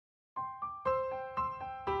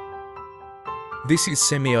This is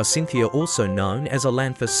Semiocynthia, also known as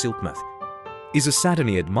Ailanthus silkmoth, is a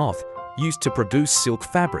saturniid moth used to produce silk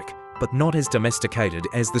fabric, but not as domesticated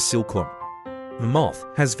as the silkworm. The moth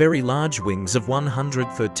has very large wings of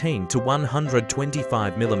 113 to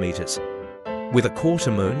 125 millimeters, with a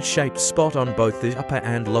quarter-moon-shaped spot on both the upper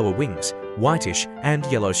and lower wings, whitish and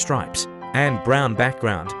yellow stripes, and brown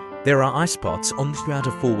background. There are eye spots on 3 out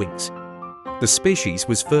of 4 wings. The species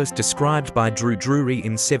was first described by Drury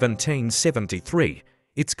in 1773.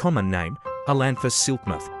 Its common name, Ailanthus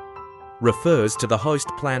silkmoth, refers to the host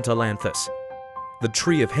plant Ailanthus, the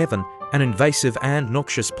tree of heaven, an invasive and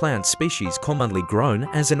noxious plant species commonly grown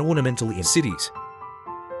as an ornamental in cities.